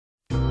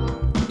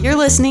You're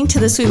listening to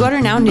the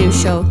Sweetwater Now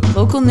News Show.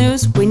 Local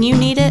news when you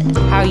need it,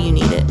 how you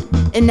need it.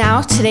 And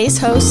now, today's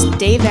hosts,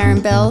 Dave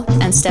Ehrenbill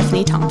and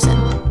Stephanie Thompson.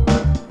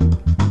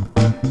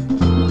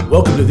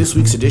 Welcome to this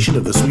week's edition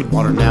of the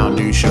Sweetwater Now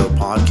News Show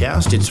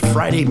podcast. It's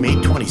Friday, May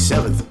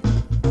 27th.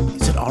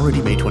 Is it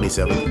already May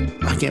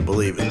 27th? I can't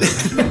believe it.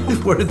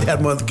 Where did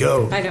that month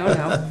go? I don't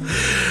know.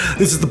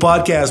 This is the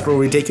podcast where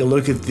we take a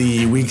look at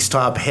the week's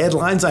top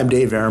headlines. I'm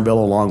Dave Ehrenbill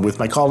along with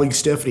my colleague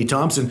Stephanie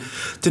Thompson.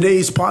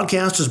 Today's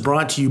podcast is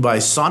brought to you by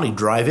Sonic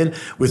Drive-In.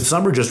 With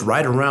summer just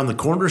right around the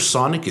corner,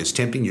 Sonic is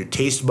tempting your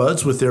taste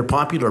buds with their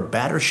popular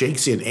batter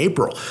shakes in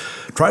April.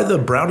 Try the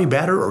brownie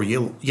batter or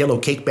yellow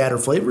cake batter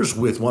flavors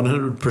with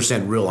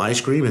 100% real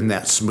ice cream and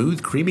that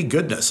smooth, creamy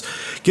goodness.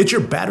 Get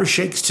your batter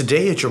shakes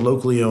today at your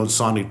locally owned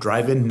Sonic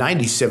Drive-In,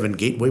 97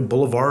 Gateway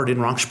Boulevard in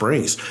Rock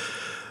Springs.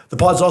 The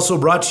pod's also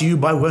brought to you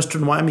by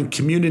Western Wyoming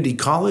Community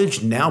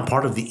College, now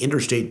part of the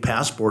Interstate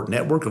Passport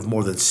network of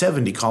more than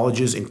 70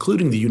 colleges,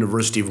 including the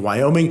University of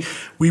Wyoming,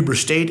 Weber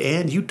State,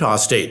 and Utah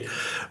State.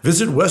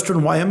 Visit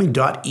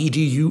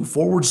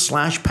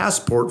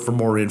westernwyoming.edu/passport for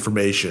more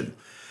information.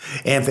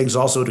 And thanks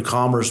also to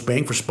Commerce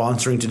Bank for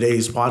sponsoring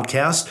today's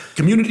podcast.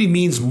 Community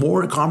means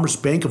more at Commerce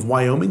Bank of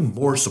Wyoming,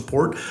 more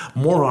support,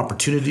 more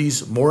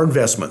opportunities, more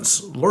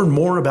investments. Learn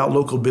more about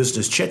local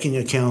business checking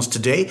accounts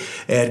today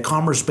at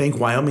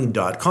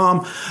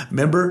commercebankwyoming.com,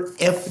 member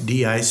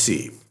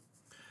FDIC.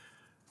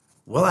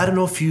 Well, I don't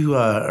know if you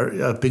are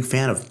a big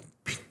fan of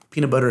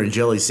peanut butter and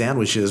jelly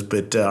sandwiches,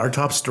 but our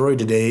top story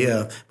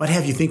today might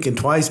have you thinking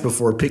twice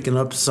before picking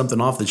up something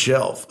off the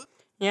shelf.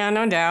 Yeah,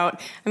 no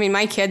doubt. I mean,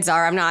 my kids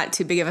are. I'm not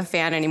too big of a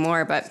fan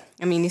anymore, but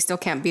I mean, you still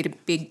can't beat a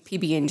big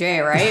PB&J,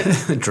 right?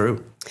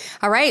 True.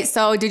 All right.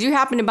 So did you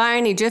happen to buy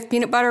any Jif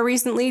peanut butter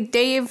recently,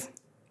 Dave?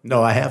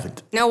 No, I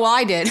haven't. No, well,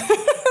 I did.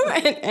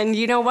 And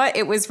you know what?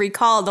 It was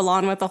recalled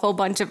along with a whole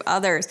bunch of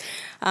others.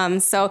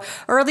 So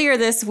earlier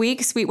this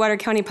week, Sweetwater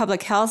County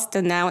Public Health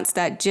announced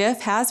that Jif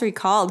has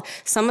recalled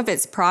some of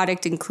its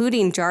product,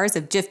 including jars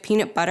of Jif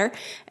peanut butter,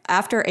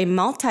 after a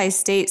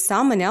multi-state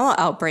salmonella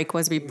outbreak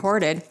was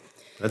reported.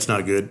 That's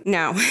not good.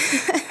 No.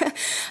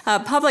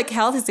 Public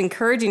Health is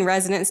encouraging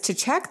residents to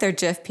check their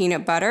Jif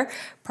peanut butter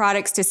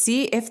products to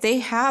see if they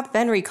have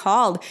been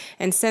recalled.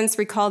 And since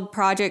recalled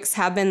products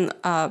have been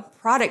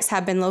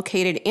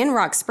located in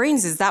Rock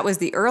Springs, as that was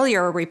the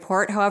earlier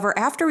report. However,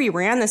 after we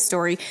ran the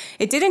story,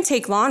 it didn't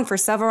take long for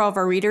several of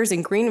our readers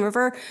in Green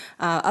River,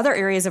 other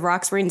areas of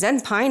Rock Springs,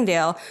 and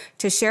Pinedale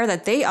to share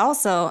that they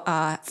also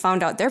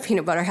found out their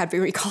peanut butter had been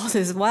recalled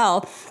as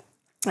well.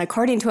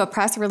 According to a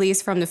press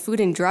release from the Food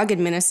and Drug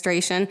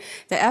Administration,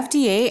 the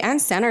FDA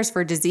and Centers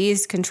for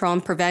Disease Control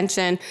and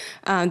Prevention,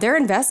 they're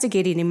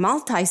investigating a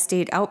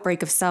multi-state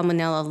outbreak of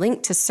salmonella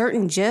linked to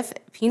certain Jif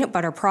peanut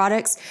butter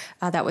products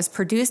that was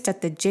produced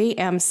at the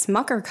J.M.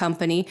 Smucker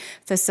Company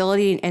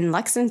facility in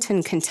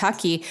Lexington,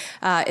 Kentucky.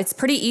 It's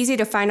pretty easy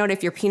to find out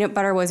if your peanut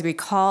butter was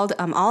recalled.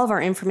 All of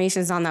our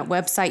information is on that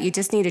website. You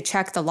just need to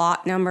check the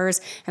lot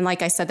numbers. And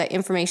like I said, that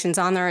information's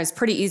on there. It's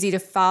pretty easy to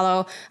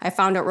follow. I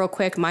found it real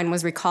quick. Mine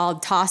was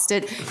recalled, tossed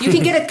it. You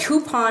can get a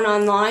coupon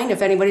online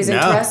if anybody's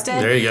interested.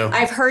 There you go.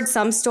 I've heard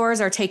some stores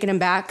are taking them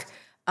back.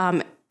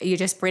 You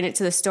just bring it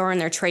to the store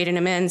and they're trading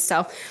them in.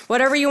 So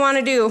whatever you want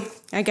to do,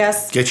 I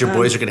guess. Guess your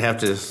boys are going to have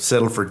to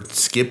settle for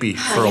Skippy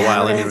for a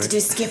while anyway. Have to do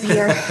Skippy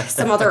or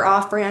some other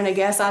off-brand, I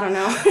guess. I don't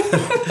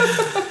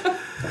know.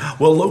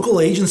 Well,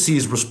 local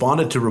agencies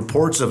responded to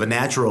reports of a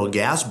natural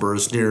gas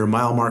burst near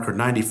mile marker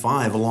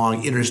 95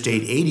 along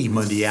Interstate 80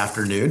 Monday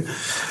afternoon.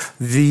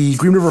 The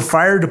Green River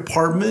Fire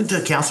Department,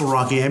 Castle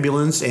Rock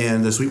Ambulance,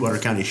 and the Sweetwater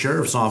County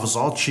Sheriff's Office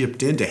all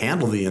chipped in to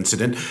handle the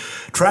incident.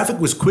 Traffic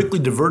was quickly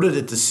diverted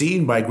at the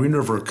scene by Green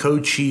River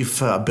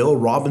Co-Chief Bill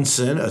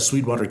Robinson, a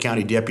Sweetwater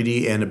County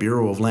deputy, and a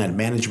Bureau of Land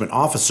Management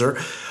officer.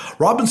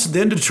 Robinson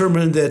then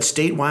determined that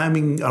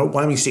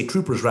Wyoming State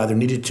Troopers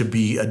needed to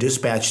be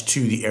dispatched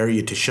to the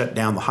area to shut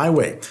down the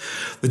highway.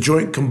 The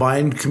Joint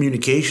Combined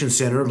Communications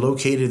Center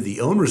located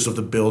the owners of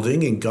the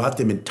building and got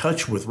them in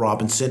touch with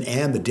Robinson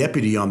and the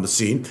deputy on the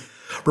scene.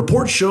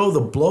 Reports show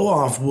the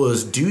blow-off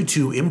was due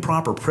to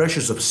improper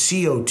pressures of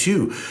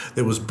CO2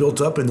 that was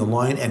built up in the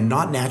line and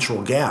not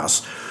natural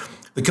gas.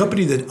 The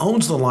company that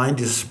owns the line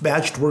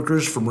dispatched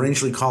workers from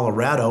Rangeley,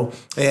 Colorado,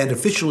 and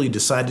officially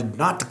decided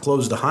not to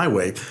close the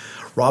highway.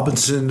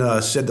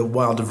 Robinson said that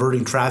while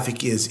diverting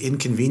traffic is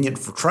inconvenient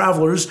for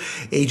travelers,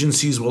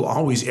 agencies will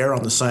always err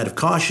on the side of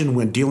caution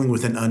when dealing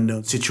with an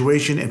unknown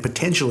situation and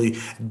potentially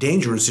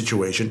dangerous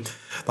situation.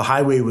 The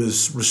highway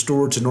was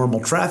restored to normal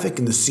traffic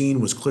and the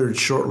scene was cleared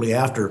shortly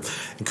after.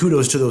 And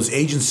kudos to those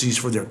agencies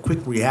for their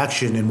quick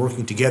reaction and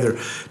working together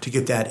to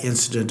get that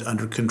incident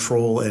under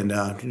control and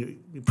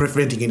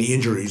preventing any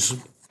injuries.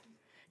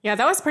 Yeah,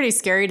 that was pretty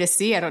scary to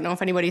see. I don't know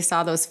if anybody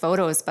saw those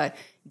photos, but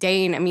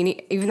Dane, I mean,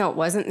 even though it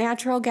wasn't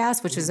natural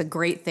gas, which is a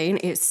great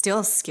thing, it's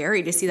still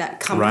scary to see that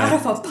come out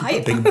of a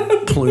pipe. A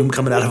big plume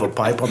coming out of a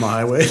pipe on the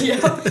highway.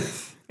 Yeah.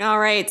 All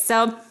right.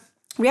 So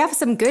We have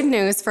some good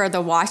news for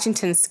the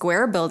Washington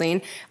Square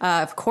building.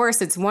 Of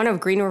course, it's one of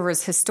Green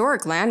River's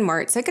historic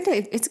landmarks.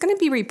 It's going to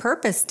be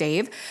repurposed,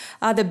 Dave.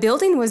 The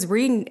building has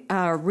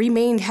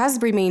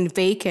remained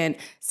vacant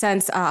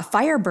since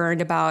fire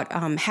burned about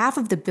half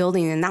of the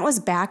building, and that was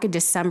back in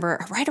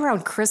December, right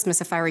around Christmas,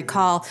 if I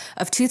recall,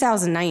 of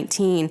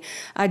 2019.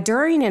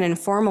 During an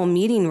informal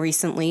meeting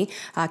recently,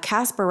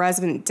 Casper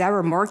resident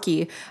Deborah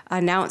Morkey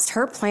announced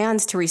her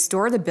plans to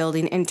restore the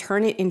building and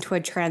turn it into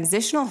a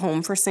transitional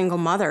home for single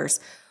mothers.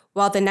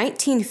 While the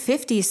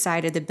 1950s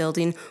side of the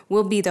building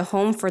will be the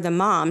home for the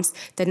moms,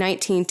 the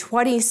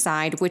 1920s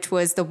side, which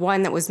was the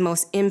one that was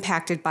most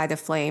impacted by the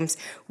flames,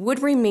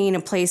 would remain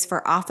a place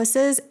for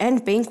offices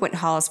and banquet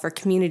halls for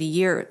community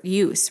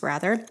use.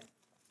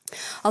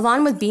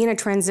 Along with being a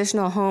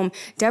transitional home,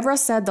 Deborah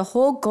said the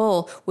whole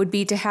goal would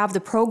be to have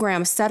the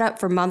program set up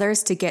for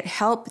mothers to get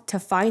help to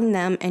find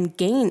them and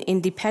gain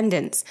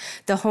independence.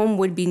 The home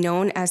would be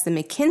known as the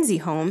McKinsey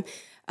Home,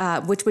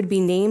 which would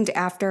be named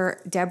after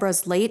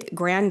Deborah's late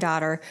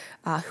granddaughter,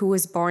 who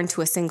was born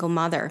to a single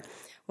mother.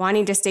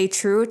 Wanting to stay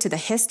true to the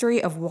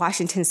history of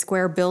Washington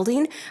Square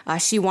building,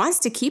 she wants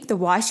to keep the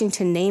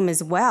Washington name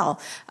as well.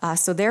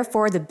 So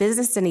therefore, the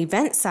business and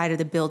event side of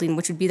the building,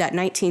 which would be that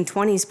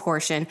 1920s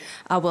portion,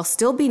 will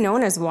still be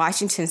known as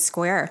Washington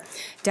Square.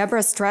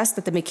 Deborah stressed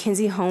that the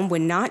McKinsey Home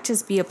would not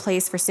just be a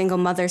place for single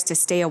mothers to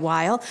stay a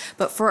while,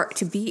 but for it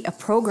to be a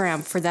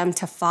program for them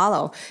to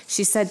follow.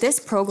 She said this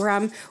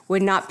program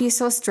would not be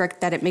so strict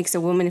that it makes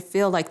a woman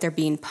feel like they're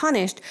being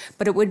punished,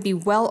 but it would be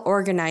well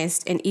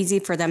organized and easy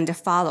for them to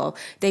follow.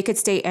 They could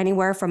stay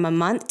anywhere from a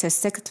month to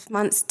 6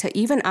 months to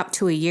even up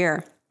to a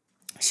year.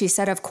 She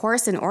said, of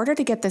course, in order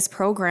to get this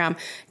program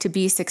to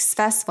be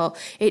successful,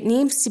 it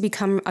needs to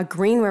become a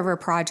Green River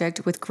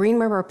project with Green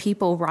River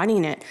people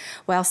running it,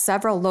 while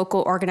several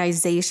local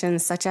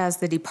organizations such as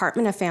the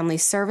Department of Family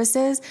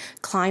Services,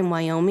 Climb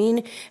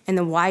Wyoming, and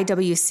the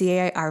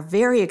YWCA are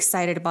very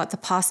excited about the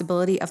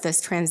possibility of this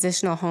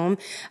transitional home.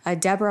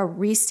 Deborah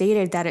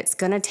restated that it's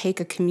going to take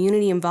a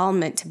community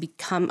involvement to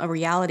become a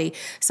reality.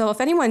 So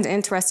if anyone's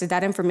interested,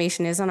 that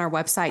information is on our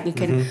website. You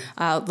can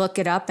look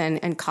it up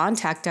and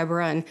contact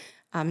Deborah, and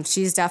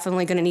she's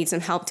definitely going to need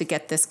some help to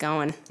get this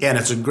going. Yeah, and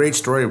it's a great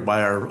story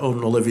by our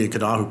own Olivia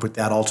Canal, who put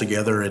that all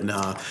together, and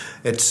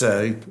it's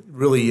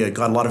really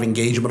got a lot of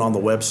engagement on the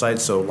website,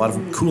 so a lot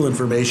of cool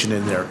information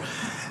in there.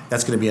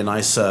 That's going to be a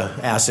nice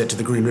asset to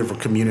the Green River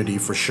community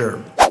for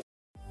sure.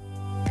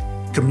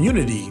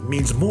 Community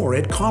means more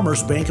at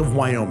Commerce Bank of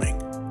Wyoming.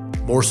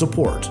 More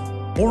support,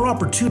 more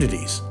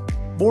opportunities,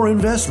 more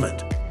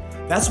investment.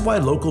 That's why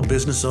local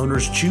business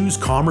owners choose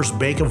Commerce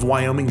Bank of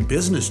Wyoming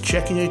business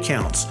checking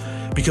accounts,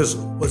 because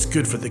what's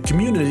good for the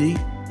community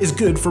is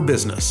good for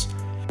business.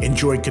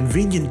 Enjoy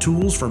convenient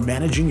tools for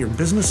managing your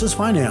business's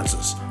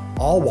finances,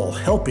 all while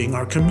helping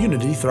our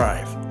community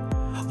thrive.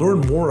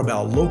 Learn more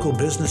about local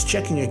business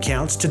checking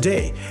accounts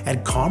today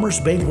at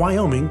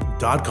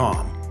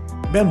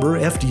commercebankwyoming.com. Member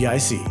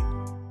FDIC.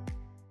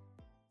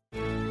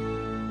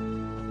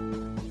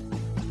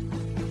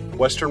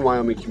 Western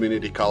Wyoming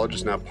Community College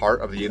is now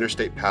part of the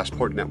Interstate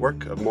Passport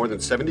network of more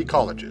than 70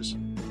 colleges.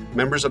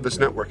 Members of this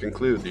network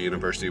include the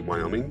University of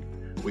Wyoming,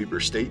 Weber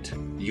State,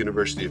 the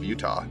University of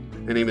Utah,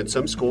 and even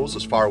some schools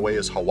as far away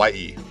as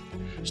Hawaii.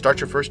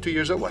 Start your first 2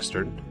 years at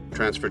Western,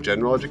 transfer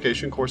general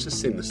education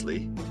courses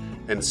seamlessly,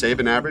 and save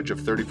an average of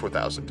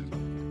 $34,000.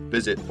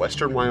 Visit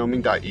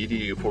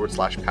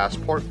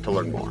westernwyoming.edu/passport to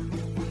learn more.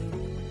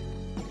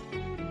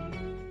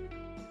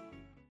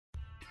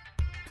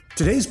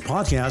 Today's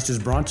podcast is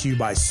brought to you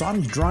by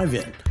Sonic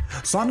Drive-In.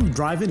 Sonic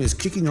Drive-In is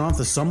kicking off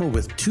the summer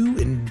with 2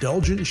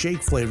 indulgent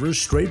shake flavors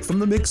straight from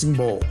the mixing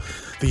bowl.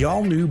 The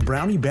all-new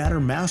Brownie Batter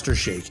Master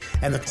Shake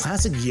and the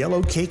classic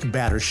Yellow Cake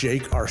Batter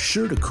Shake are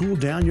sure to cool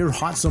down your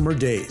hot summer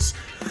days.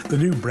 The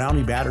new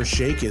Brownie Batter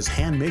Shake is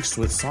hand-mixed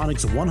with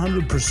Sonic's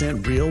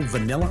 100% real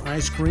vanilla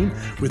ice cream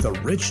with a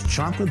rich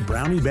chocolate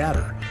brownie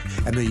batter.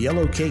 And the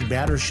Yellow Cake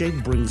Batter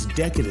Shake brings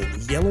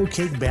decadent yellow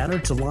cake batter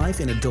to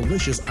life in a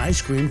delicious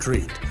ice cream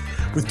treat.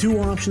 With 2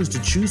 options to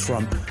choose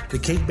from, the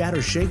cake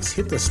batter shakes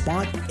hit the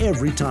spot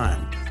every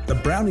time. The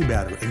Brownie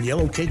Batter and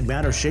Yellow Cake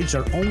Batter Shakes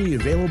are only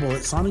available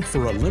at Sonic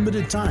for a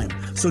limited time,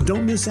 so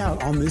don't miss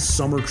out on this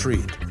summer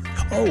treat.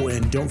 Oh,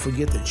 and don't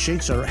forget that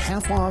shakes are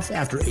half off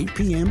after 8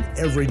 p.m.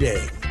 every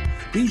day.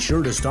 Be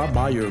sure to stop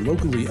by your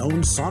locally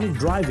owned Sonic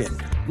Drive-In,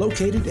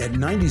 located at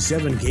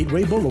 97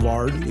 Gateway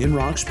Boulevard in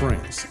Rock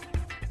Springs.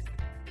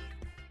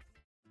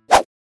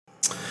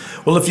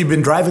 Well, if you've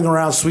been driving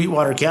around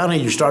Sweetwater County,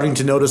 you're starting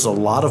to notice a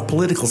lot of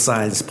political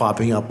signs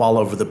popping up all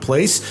over the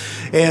place.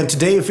 And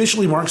today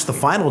officially marks the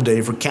final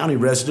day for county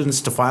residents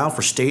to file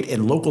for state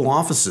and local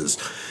offices.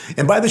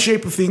 And by the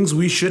shape of things,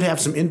 we should have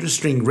some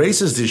interesting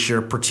races this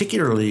year,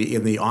 particularly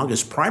in the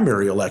August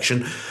primary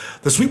election.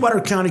 The Sweetwater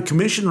County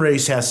Commission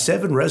race has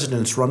 7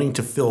 residents running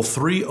to fill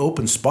 3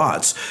 open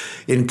spots.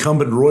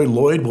 Incumbent Roy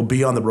Lloyd will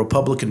be on the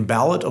Republican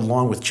ballot,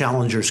 along with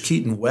challengers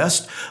Keaton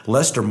West,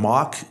 Lester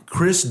Mock,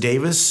 Chris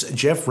Davis,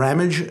 Jeff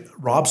Ramage,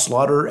 Rob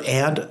Slaughter,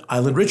 and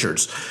Island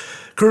Richards.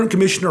 Current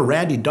Commissioner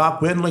Randy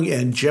Doc Wendling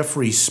and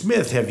Jeffrey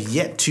Smith have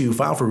yet to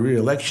file for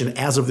re-election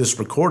as of this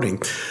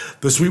recording.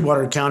 The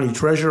Sweetwater County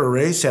Treasurer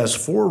race has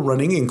 4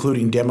 running,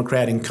 including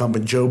Democrat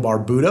incumbent Joe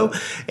Barbuto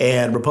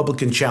and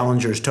Republican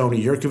challengers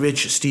Tony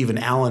Yurkovich, Stephen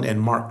Allen,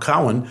 and Mark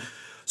Cowan.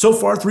 So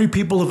far, 3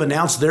 people have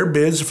announced their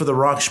bids for the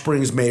Rock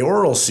Springs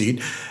mayoral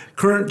seat.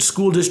 Current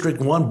School District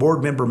 1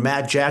 board member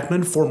Matt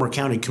Jackman, former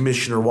County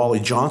Commissioner Wally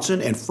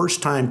Johnson, and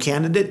first-time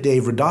candidate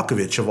Dave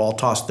Radakovich have all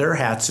tossed their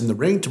hats in the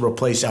ring to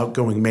replace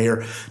outgoing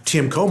Mayor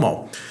Tim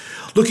Como.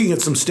 Looking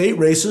at some state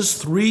races,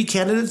 3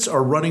 candidates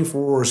are running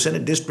for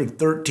Senate District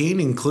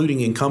 13,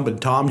 including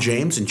incumbent Tom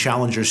James and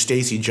challengers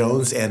Stacey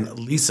Jones and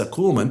Lisa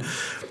Kuhlman.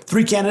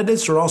 3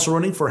 candidates are also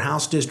running for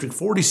House District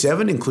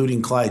 47,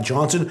 including Clyde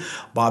Johnson,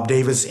 Bob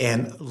Davis,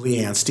 and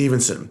Leanne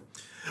Stevenson.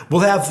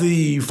 We'll have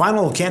the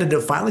final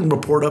candidate filing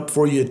report up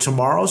for you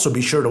tomorrow, so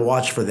be sure to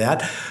watch for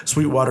that.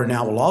 Sweetwater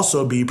Now will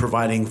also be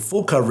providing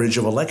full coverage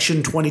of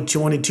election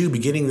 2022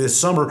 beginning this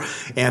summer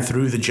and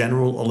through the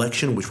general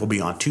election, which will be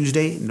on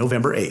Tuesday,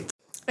 November 8th.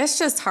 It's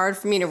just hard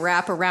for me to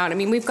wrap around. I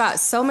mean, we've got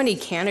so many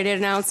candidate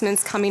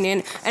announcements coming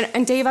in.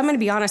 And Dave, I'm going to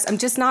be honest, I'm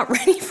just not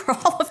ready for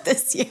all of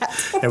this yet.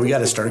 And we got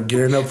to start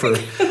gearing up for,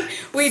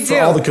 we for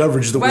all the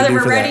coverage that we do for that. Whether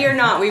we're ready or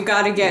not, we've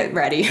got to get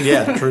ready.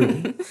 Yeah,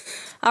 true.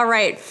 All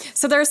right.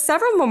 So there are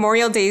several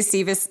Memorial Day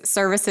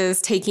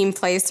services taking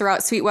place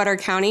throughout Sweetwater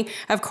County.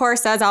 Of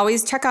course, as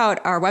always, check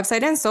out our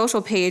website and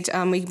social page.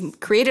 We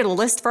created a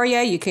list for you.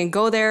 You can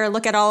go there,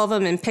 look at all of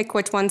them, and pick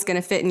which one's going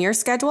to fit in your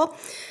schedule.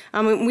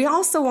 We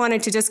also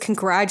wanted to just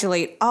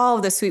congratulate all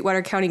of the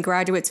Sweetwater County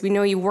graduates. We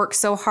know you worked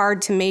so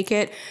hard to make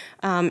it,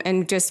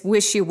 and just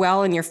wish you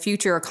well in your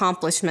future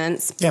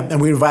accomplishments. Yeah, and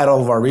we invite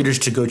all of our readers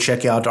to go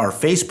check out our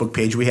Facebook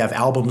page. We have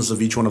albums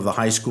of each one of the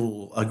high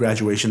school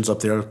graduations up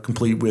there,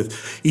 complete with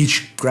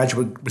each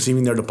graduate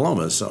receiving their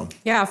diplomas. So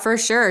yeah, for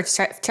sure.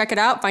 Check it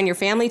out. Find your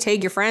family,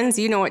 tag your friends.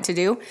 You know what to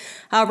do.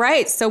 All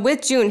right. So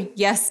with June,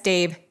 yes,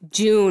 Dave,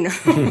 June,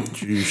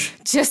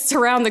 just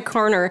around the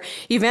corner,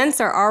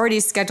 events are already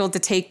scheduled to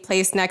take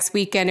place next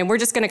weekend. And we're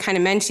just going to kind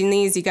of mention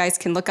these. You guys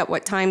can look up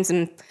what times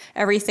and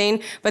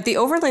everything. But the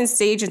Overland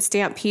Stage and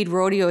Stampede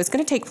Rodeo is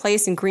going to take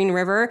place in Green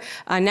River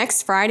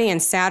next Friday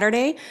and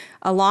Saturday,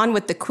 along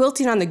with the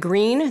Quilting on the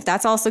Green.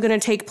 That's also going to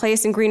take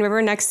place in Green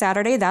River next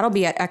Saturday. That'll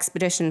be at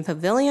Expedition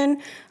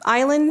Pavilion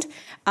Island.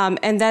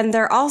 And then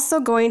they're also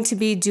going to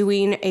be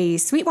doing a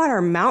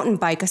Sweetwater Mountain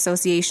Bike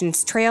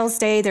Association's Trails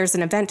Day. There's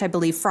an event, I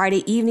believe,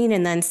 Friday evening,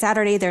 and then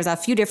Saturday there's a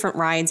few different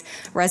rides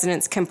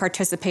residents can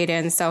participate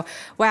in. So,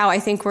 wow, I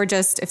think we're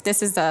just, if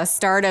this is the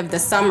start of the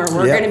summer,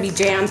 we're going to be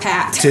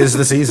jam-packed. 'Tis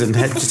the season.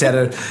 Just had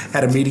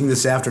a meeting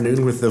this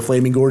afternoon with the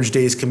Flaming Gorge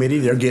Days Committee.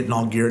 They're getting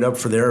all geared up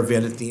for their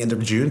event at the end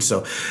of June,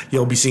 so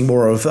you'll be seeing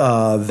more of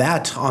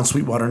that on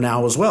Sweetwater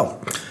Now as well.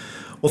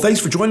 Well,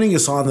 thanks for joining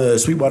us on the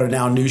Sweetwater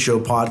Now News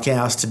Show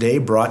podcast today,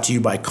 brought to you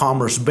by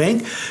Commerce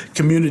Bank.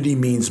 Community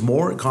means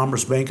more at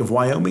Commerce Bank of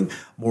Wyoming.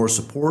 More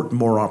support,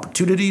 more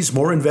opportunities,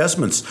 more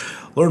investments.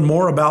 Learn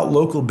more about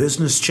local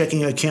business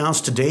checking accounts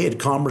today at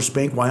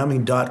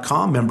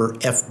commercebankwyoming.com, member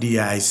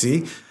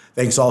FDIC.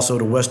 Thanks also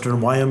to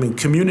Western Wyoming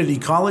Community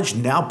College,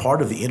 now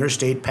part of the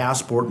Interstate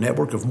Passport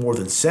network of more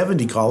than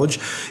 70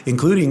 colleges,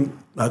 including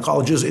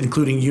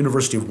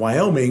University of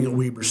Wyoming,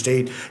 Weber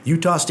State,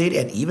 Utah State,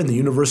 and even the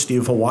University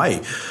of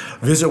Hawaii.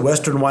 Visit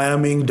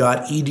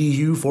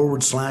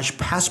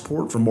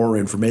westernwyoming.edu/passport for more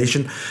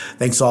information.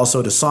 Thanks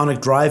also to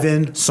Sonic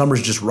Drive-In.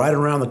 Summer's just right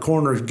around the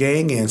corner,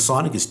 gang, and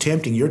Sonic is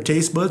tempting your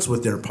taste buds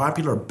with their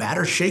popular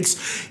batter shakes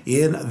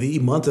in the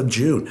month of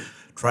June.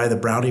 Try the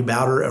brownie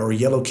batter or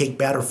yellow cake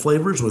batter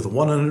flavors with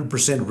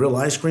 100% real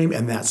ice cream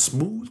and that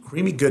smooth,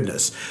 creamy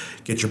goodness.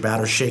 Get your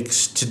batter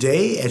shakes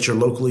today at your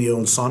locally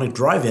owned Sonic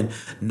Drive-In,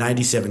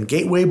 97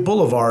 Gateway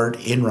Boulevard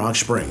in Rock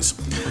Springs.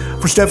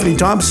 For Stephanie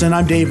Thompson,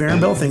 I'm Dave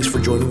Ehrenbell. Thanks for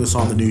joining us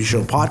on the News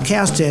Show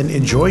podcast, and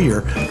enjoy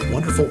your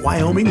wonderful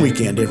Wyoming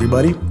weekend,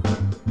 everybody.